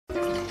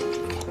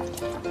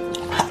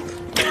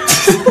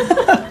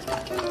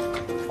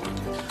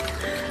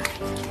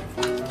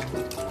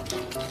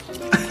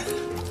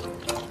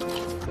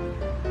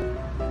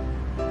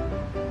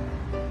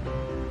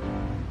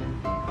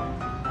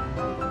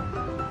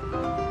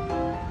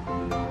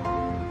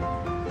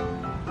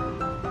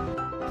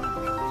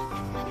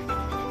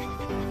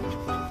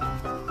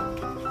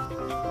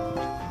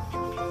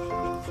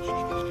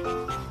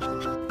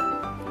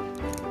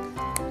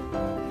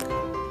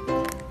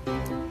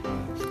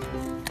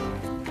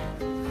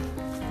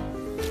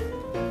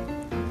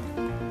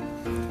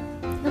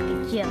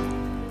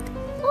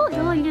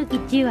Oh, look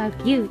at you, how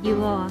cute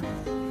you are.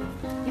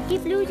 You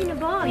keep losing the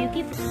ball. You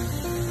keep...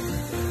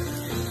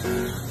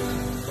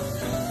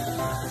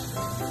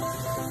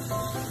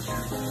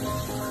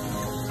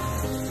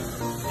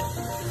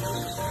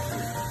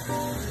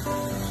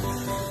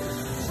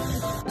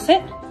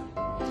 Sit.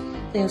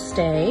 Leo,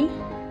 stay.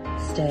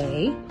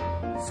 Stay.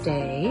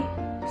 Stay.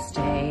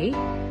 Stay.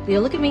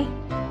 Leo, look at me.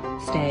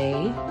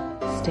 Stay.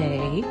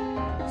 Stay.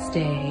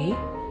 Stay.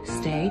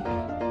 Stay.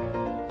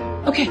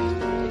 Okay.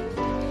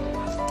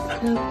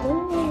 Good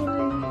boy.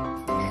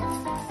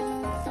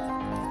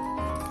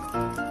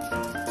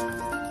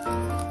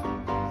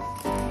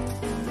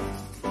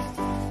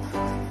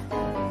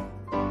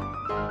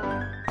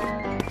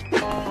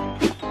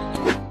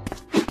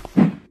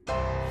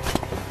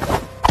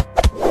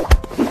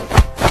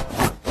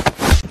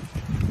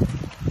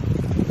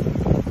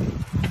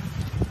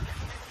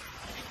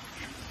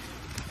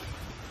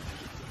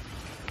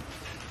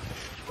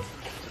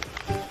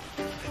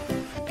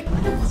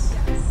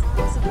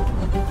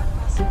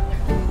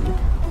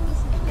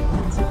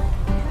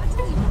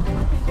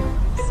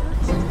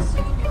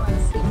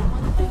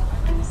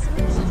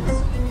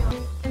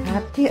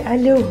 Habt ihr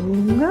alle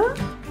Hunger?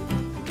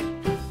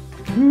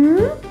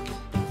 Hm?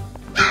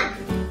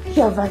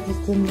 Ja, was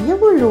ist denn hier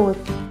wohl los?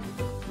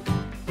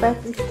 Was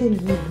ist denn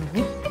hier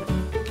los?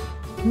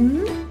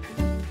 Hm?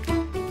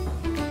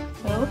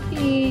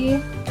 Sophie,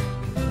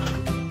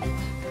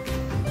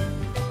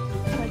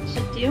 what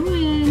you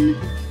doing?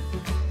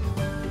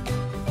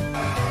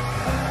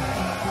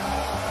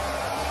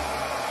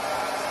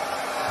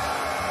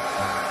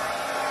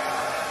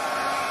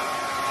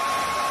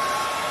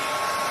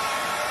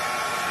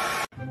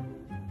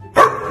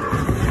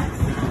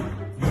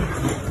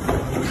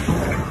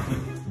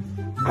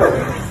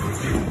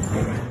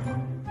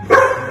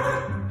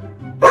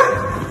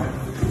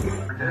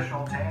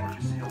 Traditional tan, which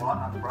you see a lot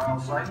on the Royale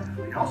site.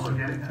 You can also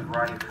get it in a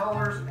variety of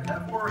colors. And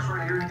that forest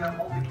right here, you got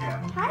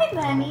multi-cam. Hi,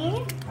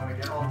 Bunny. Want to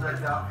get all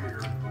decked out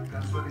here?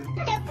 Gun swimming.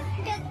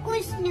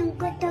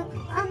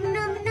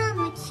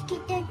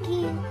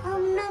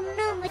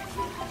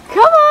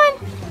 Come on.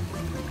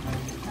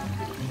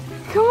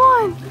 Come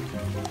on.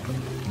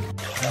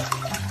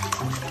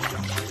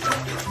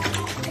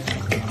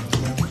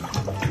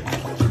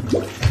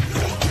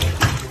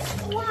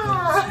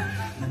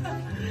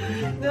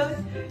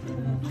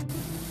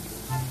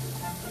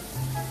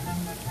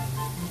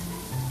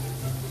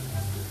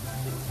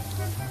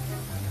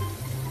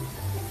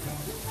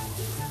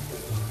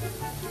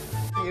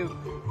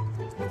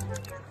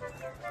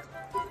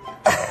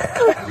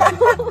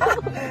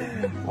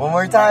 One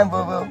more time,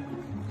 Boo Boo.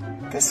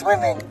 Go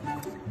swimming.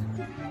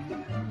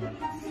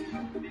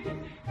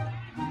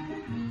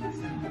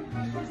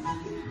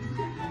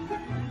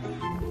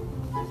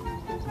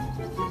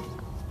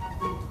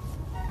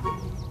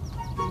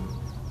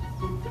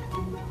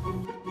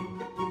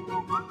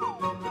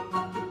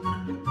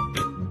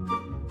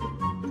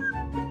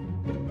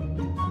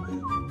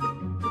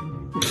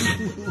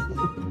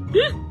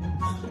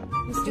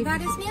 Mr.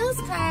 got his nails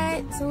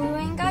cut, so we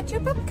ain't got your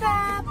book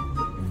cup.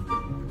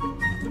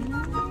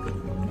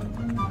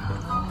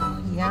 Oh,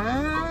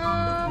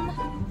 yum.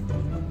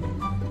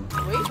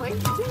 Wait,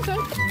 it's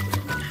inside.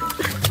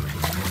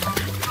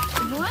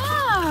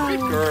 Wow. Good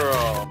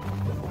girl.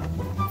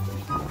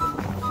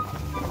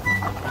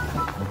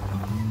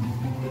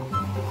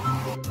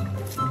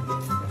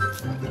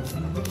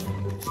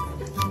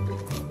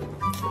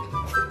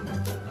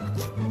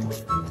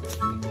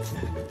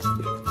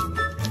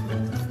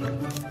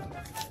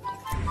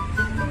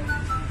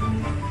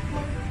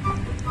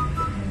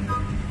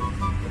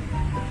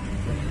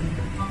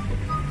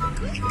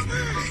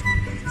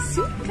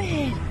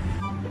 Super.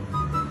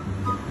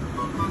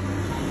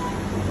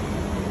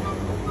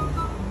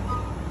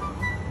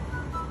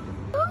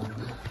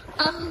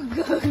 Oh,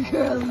 good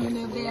girl,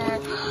 Luna Bear.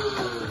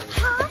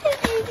 Hi,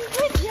 baby.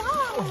 Good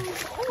job.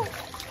 Oh,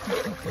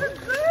 good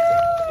girl.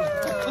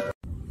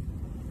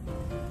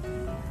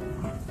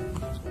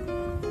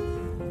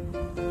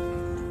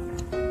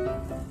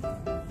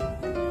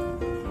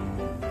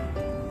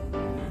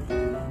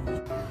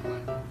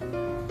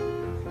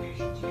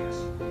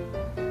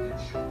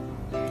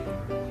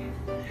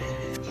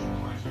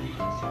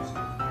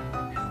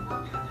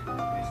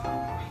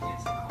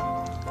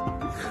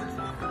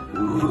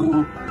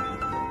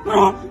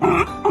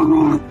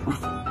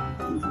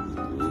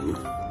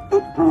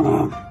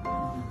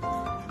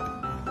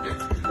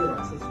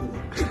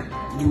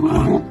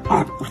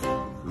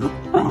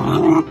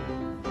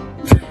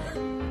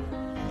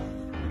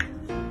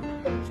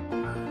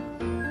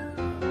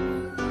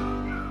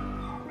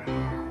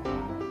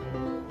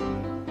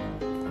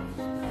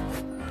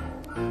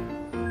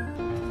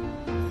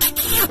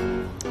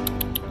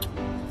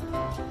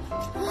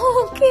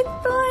 Good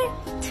boy.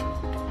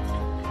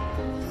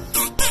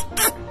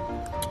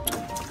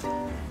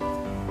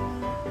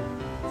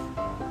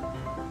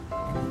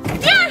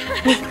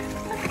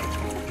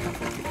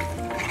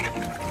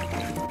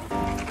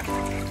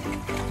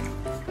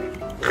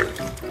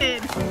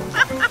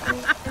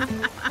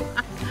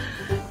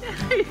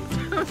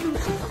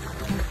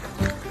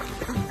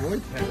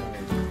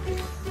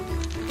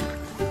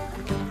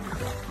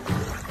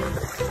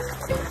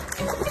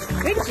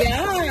 Good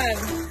job.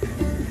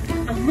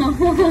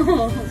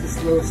 Oh. The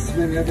slowest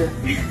swim ever.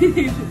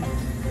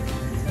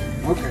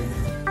 Okay.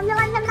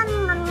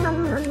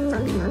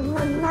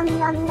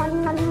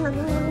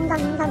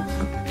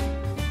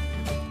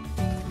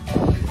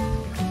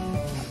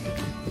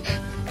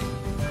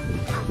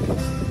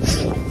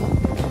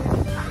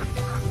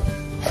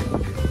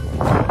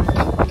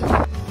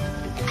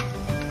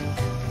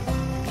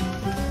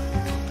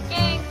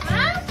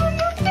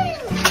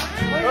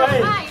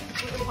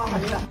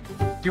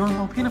 Do you want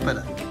more peanut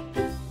butter?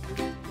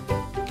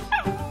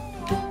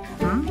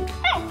 Hmm?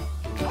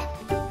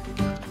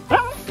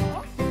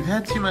 You've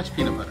had too much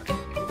peanut butter.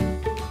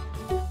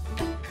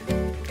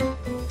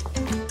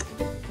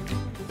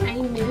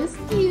 I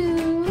missed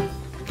you.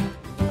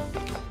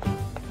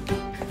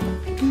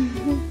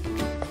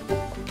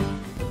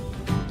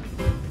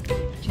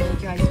 Do you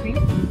like your ice cream?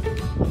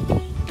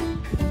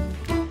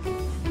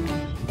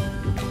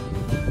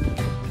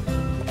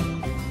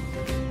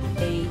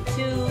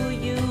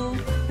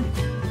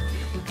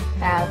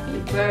 Happy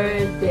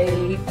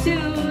birthday to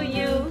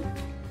you.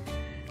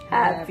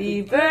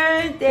 Happy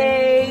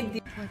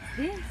birthday. What's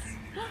this?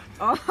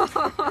 Oh.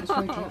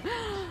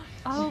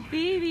 Oh,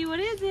 baby, what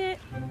is it?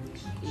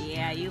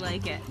 Yeah, you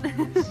like it.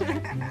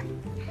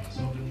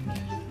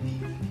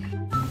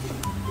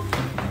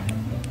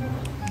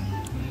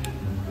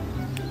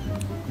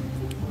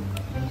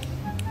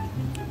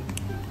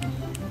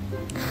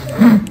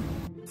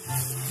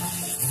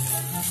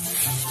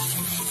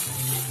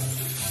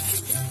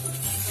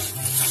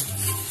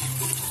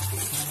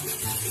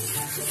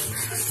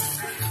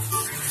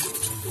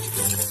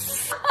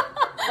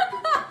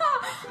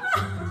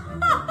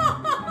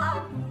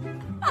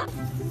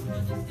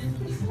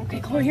 Okay,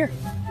 Chloe, here.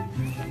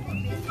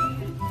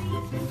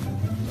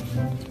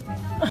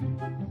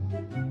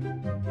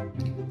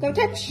 Don't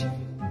touch.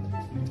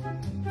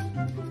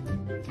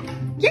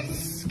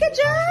 Yes, good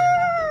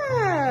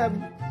job.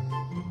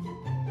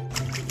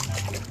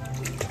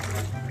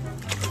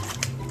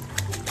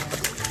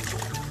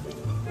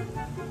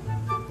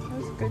 That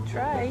was a good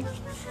try.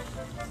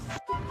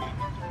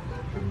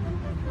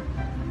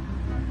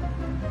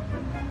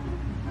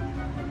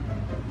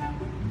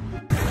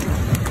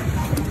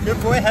 Good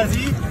boy,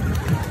 Hezzy.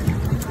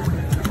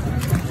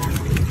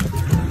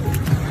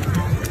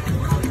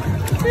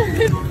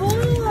 Good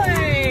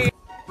boy.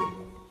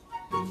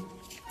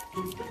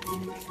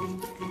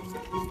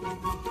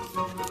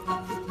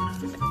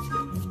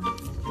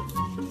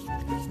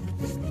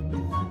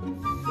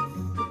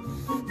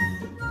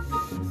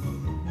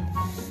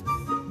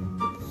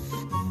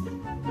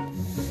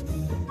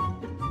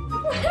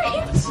 What are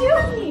you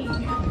doing?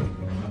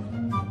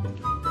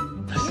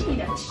 You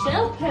need a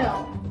chill pill.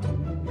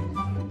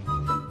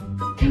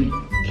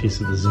 Case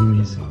of the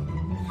zoomies.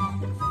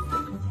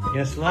 You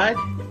gonna slide?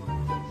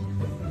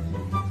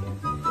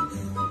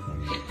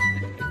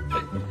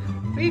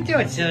 What are you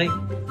doing, silly?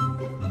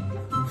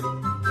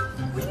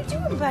 What are you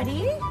doing,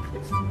 buddy?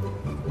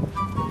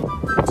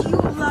 Do you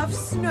love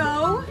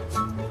snow?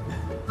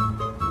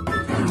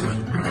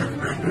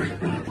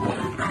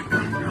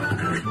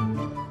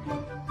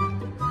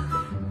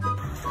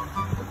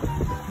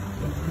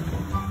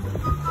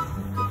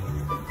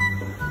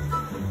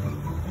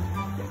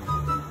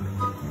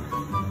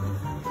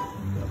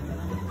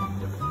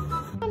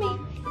 Mommy,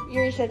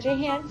 you're such a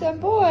handsome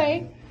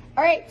boy.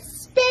 All right,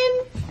 spin.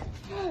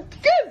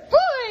 Good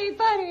boy,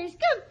 Butters.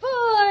 Good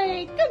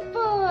boy. Good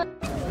boy.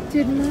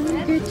 Did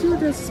Mommy get you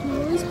the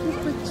smallest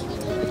puppuccino?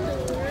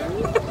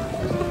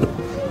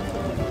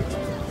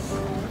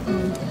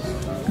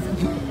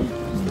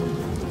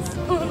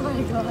 Oh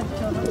my God,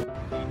 John.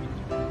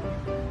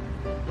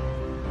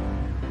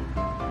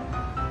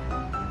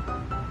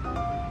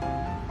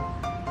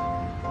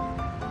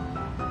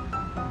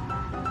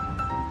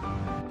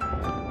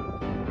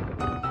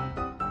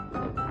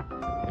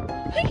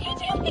 What are you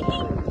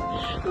doing?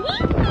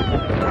 What?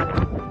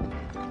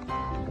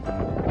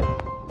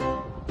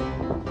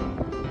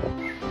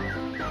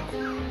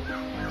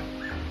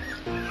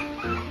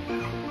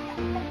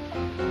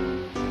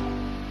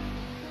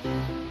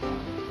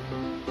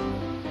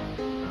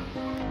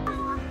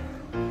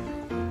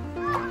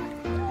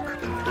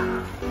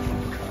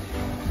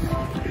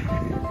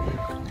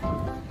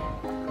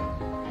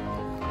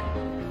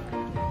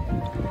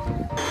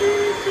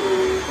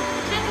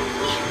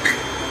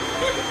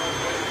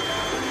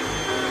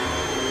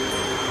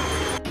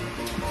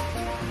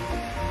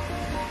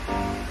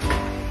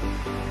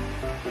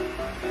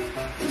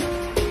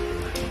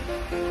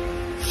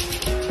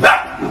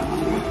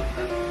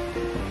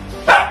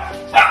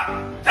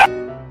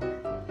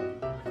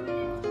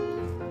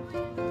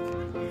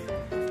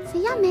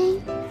 Say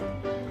yummy.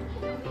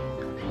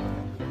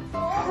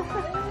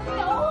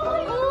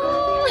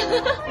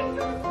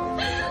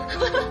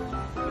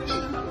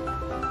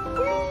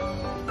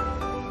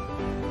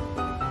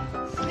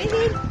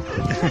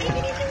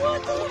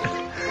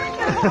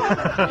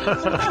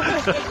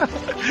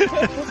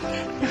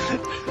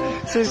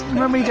 Says,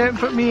 Mummy, don't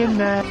put me in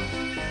there.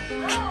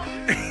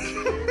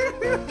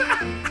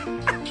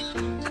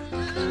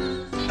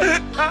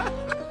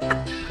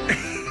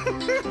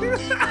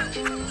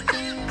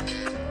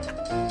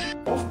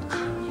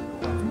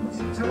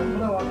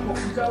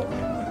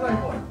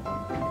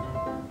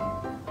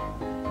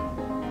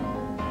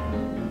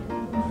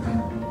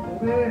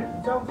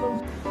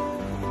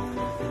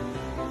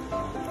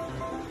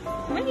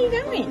 Where are you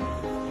going?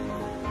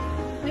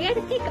 We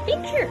gotta take a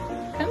picture.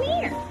 Come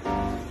here.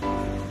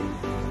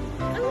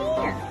 Come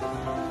here.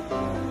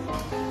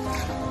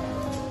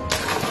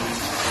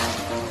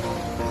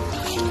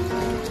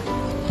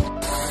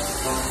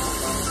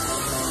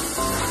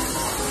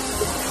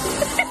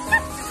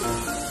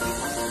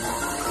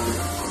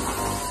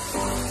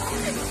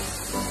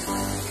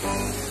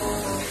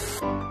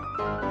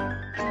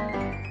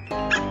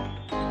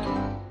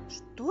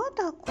 Что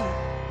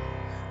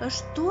такое?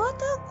 Что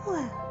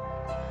такое?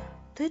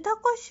 Ты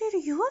такой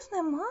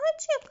серьезный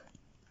мальчик?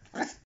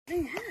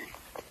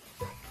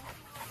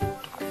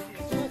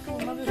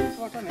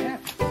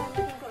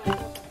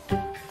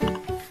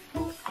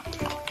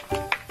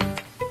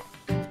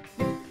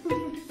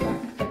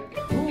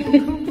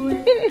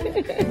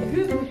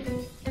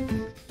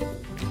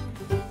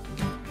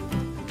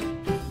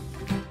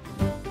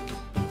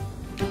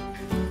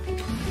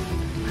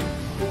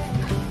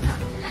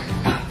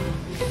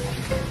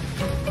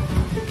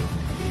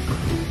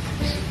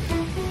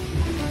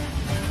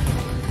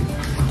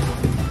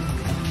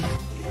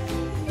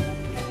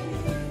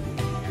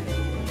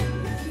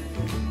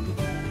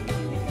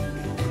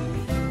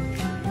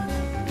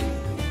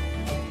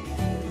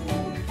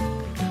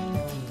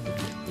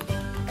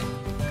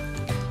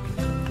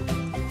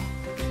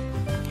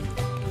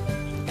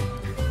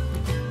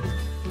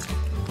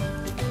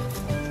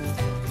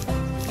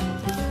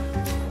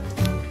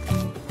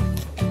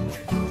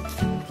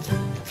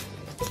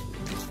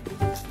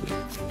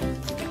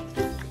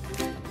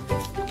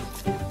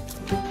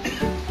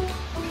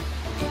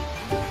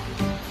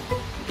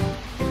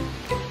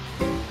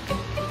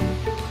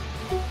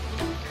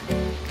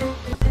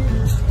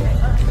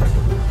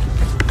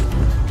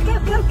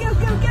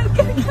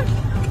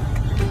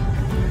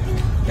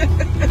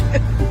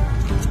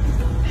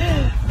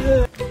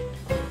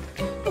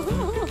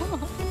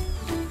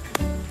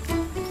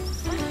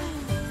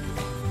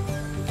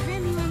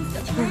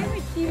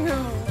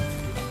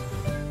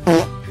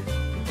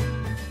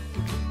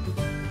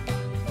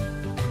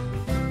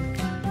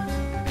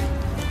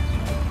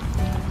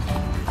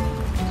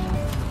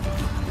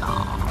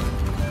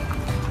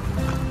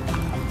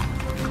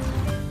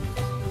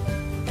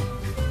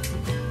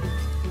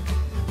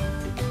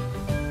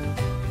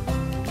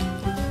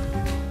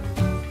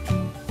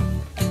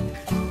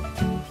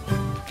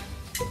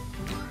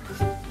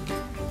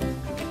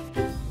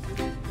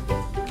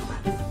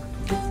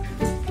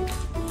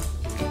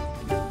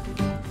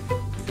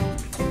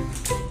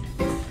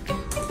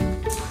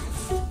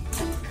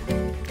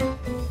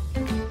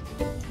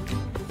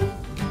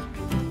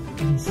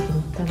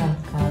 Disfruta dal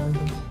caldo.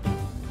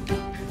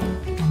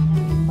 La mia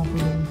bimba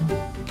peluda.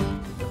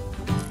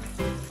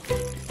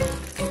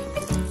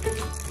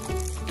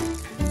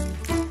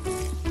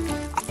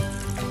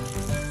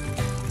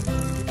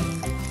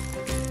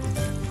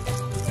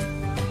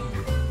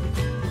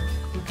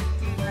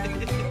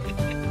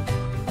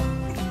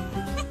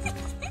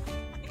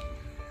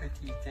 What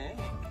do you think?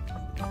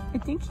 I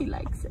think he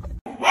likes it.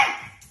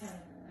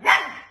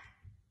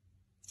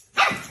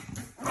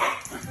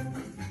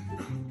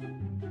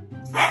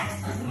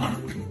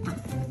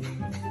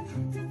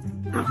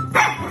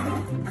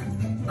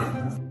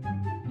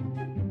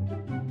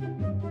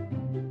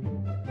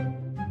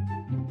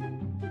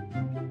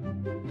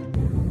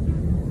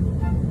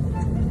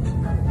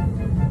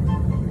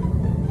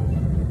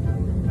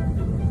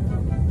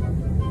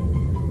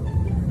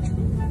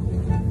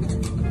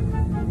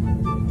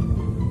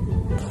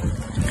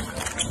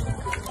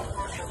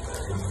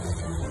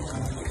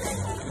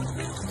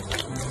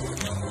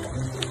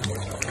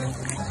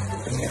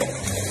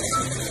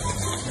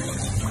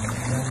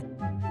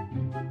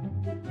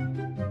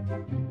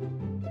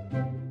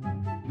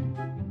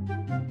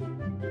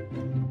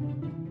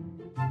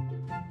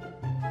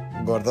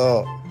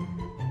 Gordo.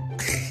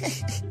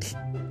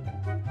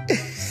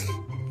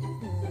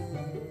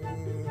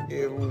 Qué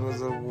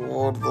hermoso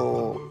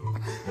gordo.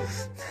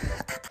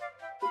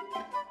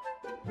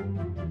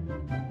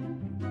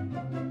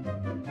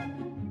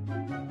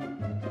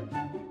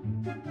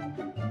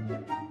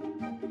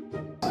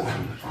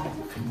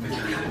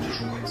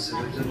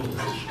 Sebepler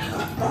olabilir.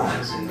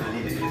 Senin Ali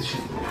ile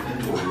iletişim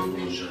en doğru yolu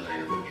olacağına